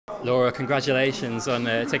Laura, congratulations on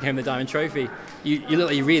taking home the Diamond Trophy. You look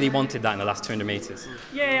like you really wanted that in the last 200 metres.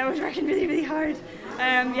 Yeah, I was working really, really hard.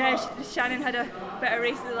 Shannon had a better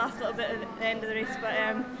race at the last little bit at the end of the race, but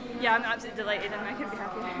yeah, I'm absolutely delighted and I couldn't be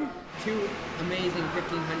happier. Two amazing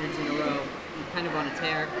 1500s in a row, kind of on a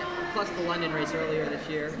tear, plus the London race earlier this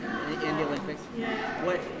year and the Olympics. Yeah.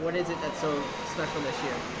 What is it that's so special this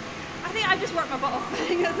year? I think I've just worked my butt off. I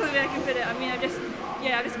think that's the way I can put it. I mean, I've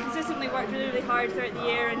just consistently worked really, really hard throughout the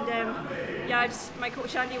year, and my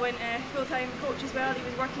coach Andy went full-time coach as well. He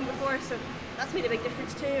was working before, so that's made a big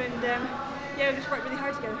difference too. And we've just worked really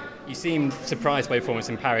hard together. You seemed surprised by your performance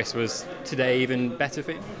in Paris. Was today even better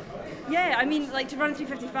for you? Yeah, I mean, like to run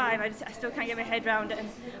 3:55, I still can't get my head around it, and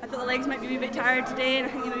I thought the legs might be a bit tired today, and I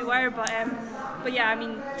think they maybe were, but yeah, I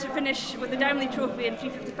mean, to finish with the Diamond League trophy and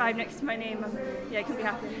 3:55 next to my name, I couldn't be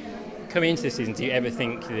happier. Coming into this season, do you ever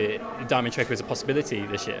think the Diamond Trophy was a possibility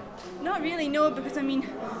this year? Not really, no, because I mean,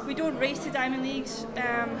 we don't race the Diamond Leagues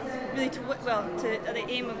really the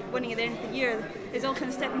aim of winning at the end of the year. It's all kind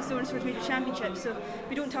of stepping stones towards major championships, so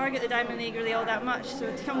we don't target the Diamond League really all that much.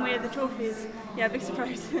 So to come away with the trophy is a big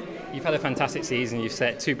surprise. You've had a fantastic season. You've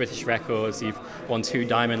set 2 British records. You've won 2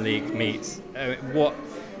 Diamond League meets.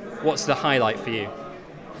 What's the highlight for you?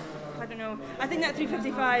 I don't know. I think that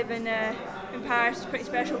 3:55 in Paris is pretty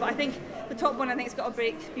special, but I think the top one, I think it's got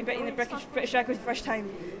to be breaking the British record for the first time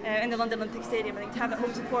in the London Olympic Stadium. I think to have that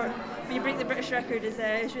home support when you break the British record is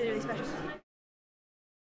really, really special.